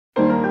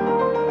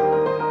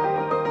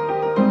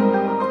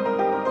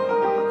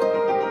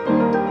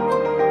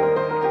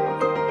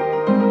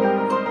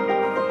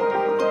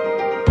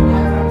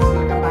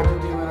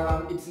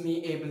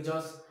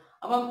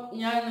അപ്പം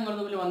ഞാൻ നിങ്ങളുടെ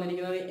മുമ്പിൽ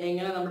വന്നിരിക്കുന്നത്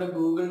എങ്ങനെ നമ്മുടെ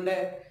ഗൂഗിളിൻ്റെ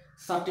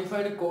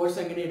സർട്ടിഫൈഡ് കോഴ്സ്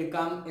എങ്ങനെ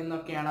എടുക്കാം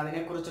എന്നൊക്കെയാണ്.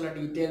 അതിനെക്കുറിച്ചുള്ള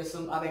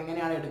ഡീറ്റെയിൽസും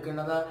അതെങ്ങനെയാണ്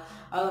എടുക്കേണ്ടത്,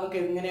 അത് നമുക്ക്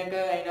എങ്ങനെയൊക്കെ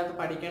അതിനകത്ത്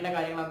പഠിക്കേണ്ട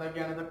കാര്യങ്ങൾ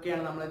എന്തൊക്കെയാണ്,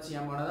 ഇതൊക്കെയാണ് നമ്മൾ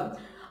ചെയ്യാൻ പോകുന്നത്.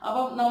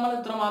 അപ്പം നമ്മൾ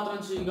ഇത്ര മാത്രം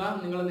ചെയ്യുക,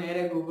 നിങ്ങൾ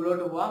നേരെ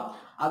ഗൂഗിളിലോട്ട് പോവാം.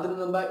 അതിന്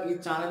മുമ്പ് ഈ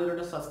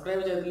ചാനലിലോട്ട്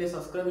സബ്സ്ക്രൈബ് ചെയ്തില്ലേ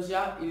സബ്സ്ക്രൈബ്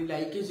ചെയ്യുക, ഇത്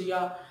ലൈക്ക്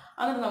ചെയ്യുക.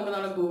 എന്നിട്ട് നമുക്ക്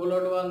നമ്മുടെ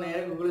ഗൂഗിളിലോട്ട് പോകാം.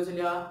 നേരെ ഗൂഗിളിൽ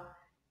ചെല്ലുക,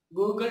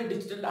 ഗൂഗിൾ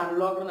ഡിജിറ്റൽ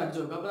അൺലോക്ക് എന്ന് അടിച്ചു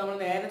കൊടുക്കുക. അപ്പോൾ നമ്മൾ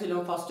നേരെ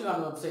ചെല്ലുമ്പോൾ ഫസ്റ്റ്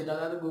കാണുന്ന വെബ്സൈറ്റ്,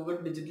 അതായത് ഗൂഗിൾ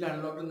ഡിജിറ്റൽ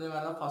അൺലോക്ക് എന്ന്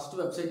പറയുന്ന ഫസ്റ്റ്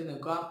വെബ്സൈറ്റ്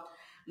നിൽക്കുക.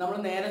 നമ്മൾ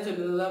നേരെ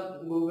ചെല്ലുന്നത്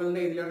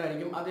ഗൂഗിളിൻ്റെ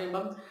ഇതിലോട്ടായിരിക്കും. അത്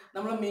കഴിയുമ്പം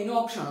നമ്മൾ മെനു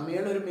ഓപ്ഷനാണ്,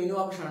 മേളൊരു മെനു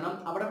ഓപ്ഷനാണ്.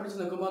 അവിടെ പിടിച്ച്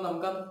നിൽക്കുമ്പോൾ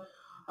നമുക്ക്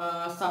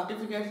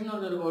സർട്ടിഫിക്കേഷൻ എന്ന്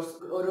പറഞ്ഞൊരു കോഴ്സ്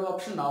ഒരു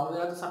ഓപ്ഷൻ ഉണ്ടാവും.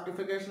 അതായത്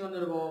സർട്ടിഫിക്കേഷൻ എന്ന്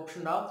പറഞ്ഞൊരു ഓപ്ഷൻ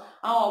ഉണ്ടാവും.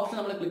 ആ ഓപ്ഷൻ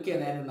നമ്മൾ ക്ലിക്ക്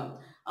ചെയ്യാൻ നേരെ നിന്നാം.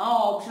 ആ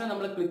ഓപ്ഷൻ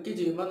നമ്മൾ ക്ലിക്ക്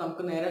ചെയ്യുമ്പോൾ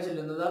നമുക്ക് നേരെ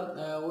ചെല്ലുന്നത്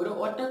ഒരു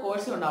ഒറ്റ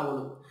കോഴ്സ്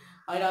ഉണ്ടാവുള്ളൂ.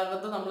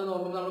 അതിനകത്ത് നമ്മൾ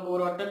നോക്കുമ്പോൾ നമുക്ക്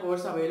ഒരു ഒറ്റ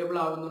കോഴ്സ് അവൈലബിൾ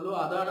ആവുന്നുള്ളൂ.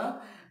 അതാണ്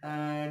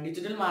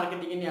ഡിജിറ്റൽ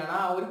മാർക്കറ്റിങ്ങിൻ്റെയാണ്.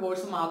 ആ ഒരു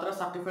കോഴ്സ് മാത്രമേ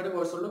സർട്ടിഫൈഡ്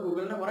കോഴ്സ് ഉള്ളൂ.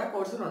 ഗൂഗിളിൻ്റെ കുറേ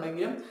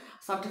കോഴ്സുകളുണ്ടെങ്കിലും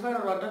സർട്ടിഫൈഡ്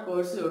ഉള്ള ഒറ്റ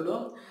കോഴ്സേ ഉള്ളൂ.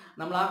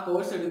 നമ്മൾ ആ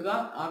കോഴ്സ് എടുക്കുക.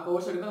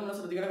 നമ്മൾ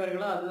ശ്രദ്ധിക്കേണ്ട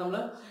കാര്യങ്ങൾ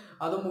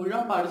അത്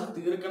മുഴുവൻ പഠിച്ച്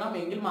തീർക്കണം.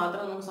 എങ്കിൽ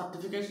മാത്രമേ നമുക്ക്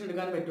സർട്ടിഫിക്കേഷൻ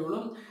എടുക്കാൻ പറ്റുള്ളൂ.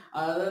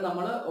 അതായത്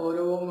നമ്മൾ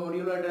ഓരോ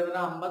മോഡ്യൂളായിട്ട്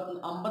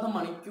 50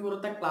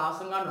 മണിക്കൂറത്തെ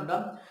ക്ലാസ്സും കാണുന്നുണ്ട്.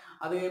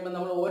 അത് കഴിയുമ്പോൾ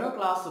നമ്മൾ ഓരോ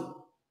ക്ലാസ്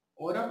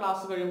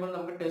കഴിയുമ്പോൾ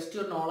നമുക്ക് ടെസ്റ്റ്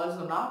യുവർ നോളജ്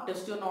ഉണ്ട്. ആ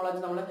ടെസ്റ്റ് യുവർ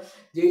നോളജ് നമ്മൾ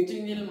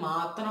ജയിച്ചെങ്കിൽ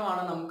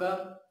മാത്രമാണ്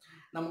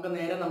നമുക്ക്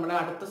നേരെ നമ്മുടെ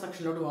അടുത്ത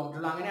സെക്ഷനിലോട്ട് പോകാൻ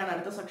പറ്റുള്ളൂ. അങ്ങനെയാണ്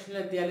അടുത്ത സെക്ഷനിൽ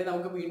എത്തിയാലേ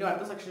നമുക്ക് വീണ്ടും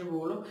അടുത്ത സെക്ഷനിൽ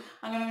പോകുള്ളൂ.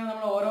 അങ്ങനെ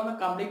നമ്മൾ ഓരോന്ന്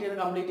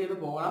കംപ്ലീറ്റ് ചെയ്ത്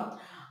പോകണം.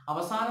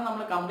 അവസാനം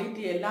നമ്മൾ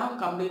എല്ലാം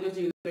കംപ്ലീറ്റ്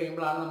ചെയ്ത്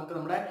കഴിയുമ്പോഴാണ് നമുക്ക്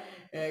നമ്മുടെ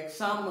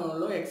എക്സാം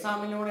ഉള്ളൂ.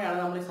 എക്സാമിലൂടെയാണ്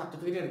നമ്മൾ ഈ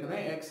സർട്ടിഫിക്കറ്റ്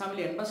എടുക്കുന്നത്. എക്സാമിൽ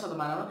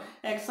 80%.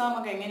 എക്സാം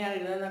ഒക്കെ എങ്ങനെയാണ്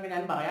എഴുതുന്നതെന്നൊക്കെ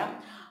ഞാൻ പറയാം.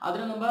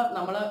 അതിനു മുമ്പ്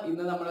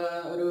ഇന്ന് നമ്മൾ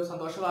ഒരു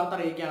സന്തോഷ വാർത്ത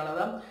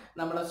അറിയിക്കാനുള്ളത്,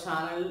 നമ്മുടെ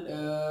ചാനൽ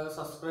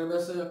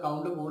സബ്സ്ക്രൈബേഴ്സ്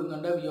കൗണ്ട്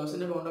കൂടുന്നുണ്ട്,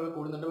 വ്യൂസിൻ്റെ കൗണ്ടൊക്കെ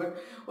കൂടുന്നുണ്ട്. ബട്ട്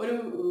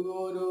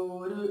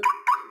ഒരു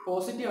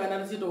പോസിറ്റീവ്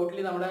എനർജി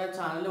ടോട്ടലി നമ്മുടെ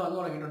ചാനലിൽ വന്നു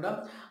തുടങ്ങിയിട്ടുണ്ട്.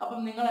 അപ്പം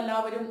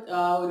നിങ്ങളെല്ലാവരും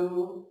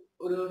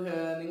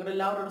നിങ്ങളുടെ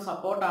എല്ലാവരുടെ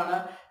സപ്പോർട്ടാണ്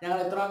ഞങ്ങൾ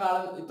ഇത്രയും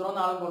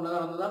നാളും കൊണ്ടു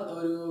നടന്നത്.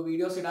 ഒരു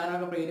വീഡിയോസ്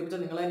ഇടാനൊക്കെ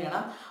പ്രേരിപ്പിച്ചത് നിങ്ങൾ തന്നെയാണ്.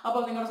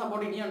 അപ്പോൾ നിങ്ങളുടെ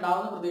സപ്പോർട്ട് ഇനി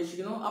ഉണ്ടാവുമെന്ന്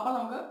പ്രതീക്ഷിക്കുന്നു. അപ്പോൾ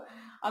നമുക്ക്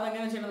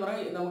അതെങ്ങനെ ചെയ്യണമെന്ന്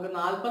പറയാം. നമുക്ക്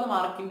 40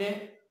 മാർക്കിൻ്റെ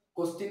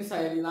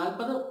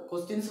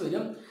ക്വസ്റ്റ്യൻസ്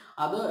വരും.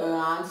 അത്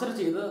ആൻസർ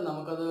ചെയ്ത്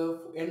നമുക്കത്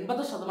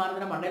 80%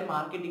 മണ്ടയിൽ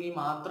മാർക്ക് കിട്ടിയെങ്കിൽ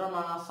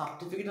മാത്രമാണ് ആ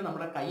സർട്ടിഫിക്കറ്റ്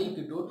നമ്മുടെ കയ്യിൽ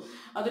കിട്ടൂ.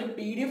 അതൊരു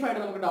PDF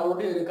ആയിട്ട് നമുക്ക്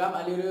ഡൗൺലോഡ് ചെയ്തെടുക്കാം,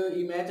 അല്ലെങ്കിൽ ഒരു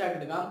ഇമേജ് ആയിട്ട്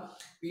എടുക്കാം.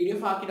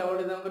 PDF ആക്കി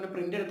ഡൗൺലോഡ് ചെയ്ത് നമുക്കൊരു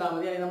പ്രിന്റ് എടുത്താൽ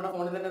മതി. അല്ലെങ്കിൽ നമ്മുടെ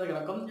ഫോണിൽ തന്നെ അത്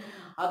കിടക്കും.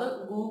 അത്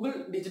ഗൂഗിൾ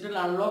ഡിജിറ്റൽ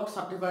അൺലോക്ക്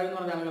സർട്ടിഫൈഡ് എന്ന്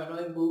പറഞ്ഞാണ്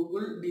കിടക്കുന്നത്.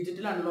 Google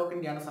digital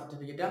അൺലോക്കിൻ്റെയാണ്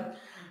certificate.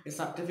 ഈ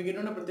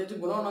സർട്ടിഫിക്കറ്റിൻ്റെ പ്രത്യേകിച്ച്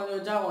ഗുണമുണ്ടോ എന്ന്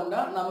ചോദിച്ചാൽ ഉണ്ട്.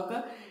 നമുക്ക്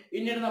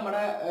പിന്നീട്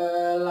നമ്മുടെ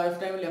ലൈഫ്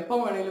ടൈമിൽ എപ്പോൾ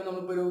വേണമെങ്കിലും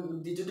നമുക്കൊരു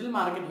ഡിജിറ്റൽ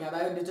മാർക്കറ്റിംഗ്,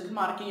 അതായത്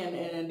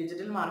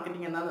ഡിജിറ്റൽ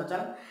മാർക്കറ്റിംഗ് എന്താണെന്ന്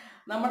വെച്ചാൽ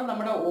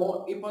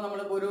ഇപ്പോൾ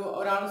നമ്മളിപ്പോൾ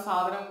ഒരാൾ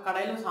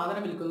കടയിൽ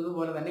സാധനം വിൽക്കുന്നത്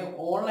പോലെ തന്നെ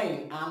ഓൺലൈൻ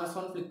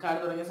ആമസോൺ,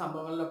 ഫ്ലിപ്കാർട്ട് തുടങ്ങിയ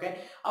സംഭവങ്ങളിലൊക്കെ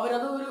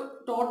അവരത് ഒരു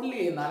ടോട്ടലി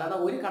ചെയ്യുന്ന, അല്ലാതെ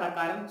ഒരു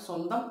കടക്കാരൻ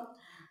സ്വന്തം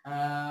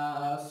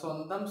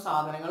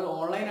സാധനങ്ങൾ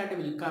ഓൺലൈനായിട്ട്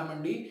വിൽക്കാൻ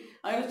വേണ്ടി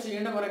അയാൾ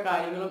ചെയ്യേണ്ട കുറേ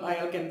കാര്യങ്ങളും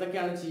അയാൾക്ക്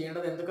എന്തൊക്കെയാണ്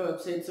ചെയ്യേണ്ടത്, എന്തൊക്കെ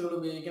വെബ്സൈറ്റ്സുകൾ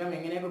ഉപയോഗിക്കണം,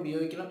 എങ്ങനെയൊക്കെ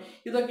ഉപയോഗിക്കണം,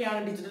 ഇതൊക്കെയാണ്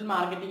ഡിജിറ്റൽ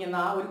മാർക്കറ്റിംഗ് എന്ന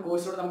ആ ഒരു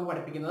കോഴ്സിലൂടെ നമുക്ക്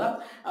പഠിപ്പിക്കുന്നത്.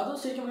 അത്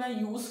ശരിക്കും പറഞ്ഞാൽ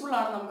യൂസ്ഫുൾ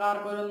ആണ്. നമുക്ക്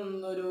ആർക്കും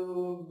ഒരു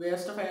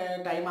വേസ്റ്റ് ഓഫ്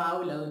ടൈം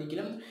ആവില്ല.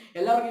 അതൊരിക്കലും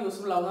എല്ലാവർക്കും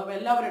യൂസ്ഫുൾ ആവുന്നു. അപ്പോൾ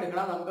എല്ലാവരും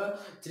എടുക്കണം. നമുക്ക്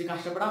ഇച്ചിരി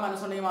കഷ്ടപ്പെടാൻ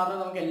മനസ്സുണ്ടെങ്കിൽ മാത്രമേ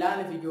നമുക്ക് എല്ലാം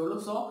ലഭിക്കുകയുള്ളൂ.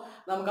 സോ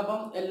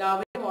നമുക്കപ്പം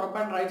എല്ലാവരും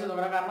ഉറപ്പായും ട്രൈ ചെയ്ത്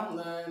നോക്കണം. കാരണം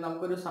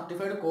നമുക്കൊരു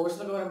സർട്ടിഫൈഡ് കോഴ്സ്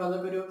എന്നൊക്കെ പറയുമ്പോൾ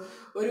അതൊക്കെ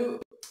ഒരു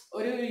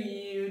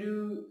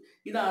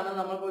ഇതാണ്.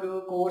 നമുക്കൊരു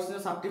കോഴ്സിന്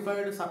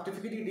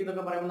സർട്ടിഫിക്കറ്റ്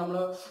കിട്ടിയെന്നൊക്കെ പറയുമ്പോൾ നമ്മൾ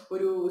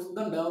ഒരു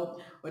ഇതുണ്ടാവും,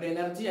 ഒരു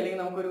എനർജി, അല്ലെങ്കിൽ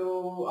നമുക്കൊരു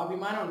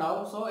അഭിമാനം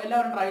ഉണ്ടാവും. സോ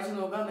എല്ലാവരും ട്രൈ ചെയ്ത്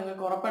നോക്കുക.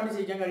 നിങ്ങൾക്ക് ഉറപ്പായിട്ട്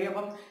ജയിക്കാൻ കഴിയും.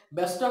 അപ്പം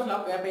ബെസ്റ്റ് ഓഫ്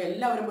ലക്ക്. അപ്പോൾ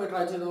എല്ലാവരും പോയി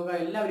ട്രൈ ചെയ്ത് നോക്കുക,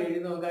 എല്ലാവരും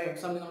എഴുതി നോക്കുക.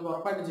 എക്സാം നിങ്ങൾക്ക്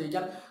ഉറപ്പായിട്ട്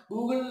ജയിക്കാം.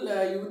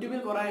 യൂട്യൂബിൽ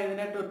കുറേ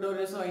ഇതിൻ്റെ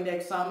ട്യൂട്ടോറിയൽസും അതിൻ്റെ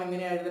എക്സാം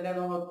എങ്ങനെയാണ്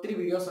എഴുതേണ്ടത് ഒത്തിരി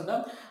വീഡിയോസ് ഉണ്ട്.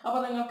 അപ്പോൾ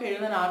നിങ്ങൾക്ക്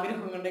എഴുതാൻ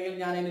ആഗ്രഹമുണ്ടെങ്കിൽ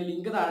ഞാൻ അതിൻ്റെ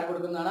ലിങ്ക് താഴെ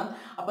കൊടുക്കുന്നതാണ്.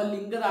 അപ്പോൾ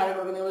ലിങ്ക് താഴെ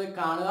കൊടുക്കുന്നതിൽ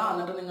കാണുക.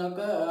 എന്നിട്ട്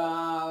നിങ്ങൾക്ക്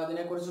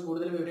അതിനെക്കുറിച്ച്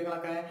കൂടുതൽ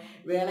വിവരങ്ങളൊക്കെ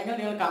വേണമെങ്കിൽ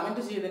നിങ്ങൾ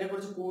കമൻറ്റ് ചെയ്യുക.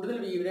 ഇതിനെക്കുറിച്ച് കൂടുതൽ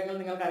വിവരങ്ങൾ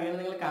നിങ്ങൾക്ക് അറിയണം,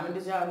 നിങ്ങൾ കമൻറ്റ്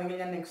ചെയ്യുക. അല്ലെങ്കിൽ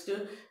ഞാൻ നെക്സ്റ്റ്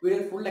വീഡിയോ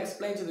ഫുൾ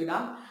എക്സ്പ്ലെയിൻ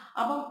ചെയ്തിടാം.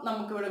 അപ്പം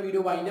നമുക്കിവിടെ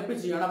വീഡിയോ വൈൻഡപ്പ്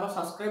ചെയ്യണം. അപ്പോൾ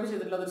സബ്സ്ക്രൈബ്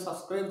ചെയ്തിട്ടുള്ളത്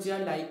സബ്സ്ക്രൈബ് ചെയ്യാം,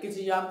 ലൈക്ക്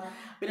ചെയ്യാം,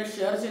 പിന്നെ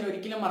ഷെയർ ചെയ്യാൻ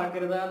ഒരിക്കലും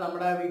മറക്കരുത്.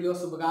 നമ്മുടെ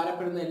വീഡിയോസ്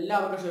ഉപകാരപ്പെടുന്ന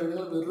എല്ലാവർക്കും ഷെയർ.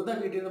 നിങ്ങൾ വെറുതെ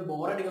വീട്ടിൽ നിന്ന്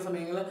ബോറടിക്കുന്ന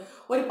സമയങ്ങളിൽ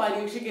ഒരു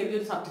പരീക്ഷയ്ക്ക് എഴുതി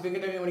ഒരു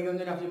സർട്ടിഫിക്കറ്റ് ഒക്കെ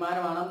മേടിക്കുന്ന ഒരു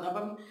അഭിമാനമാണ്.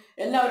 അപ്പം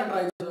എല്ലാവരും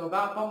ട്രൈ ചെയ്ത്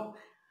നോക്കാം. അപ്പം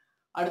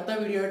അടുത്ത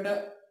വീഡിയോ ആയിട്ട്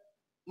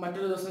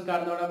മറ്റൊരു ദിവസം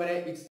കാണുന്നതോടെ വരെ